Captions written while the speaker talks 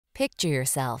Picture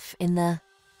yourself in the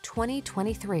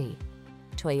 2023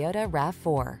 Toyota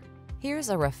RAV4. Here's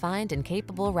a refined and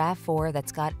capable RAV4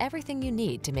 that's got everything you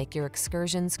need to make your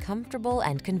excursions comfortable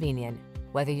and convenient.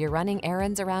 Whether you're running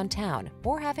errands around town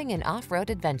or having an off-road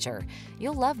adventure,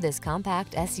 you'll love this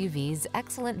compact SUV's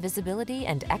excellent visibility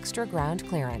and extra ground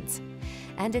clearance.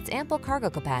 And its ample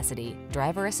cargo capacity,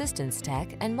 driver assistance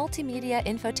tech, and multimedia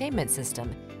infotainment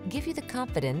system give you the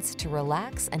confidence to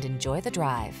relax and enjoy the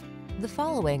drive. The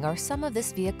following are some of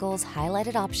this vehicle's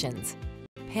highlighted options: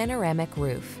 panoramic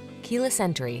roof, keyless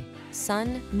entry,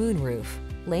 sun, moonroof,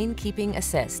 lane keeping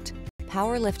assist,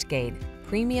 power liftgate,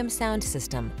 premium sound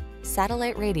system,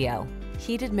 satellite radio,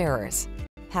 heated mirrors,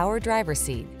 power driver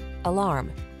seat,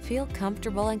 alarm. Feel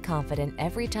comfortable and confident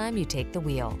every time you take the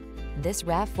wheel. This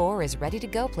RAV4 is ready to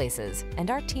go places,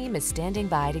 and our team is standing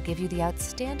by to give you the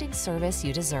outstanding service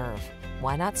you deserve.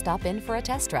 Why not stop in for a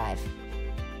test drive?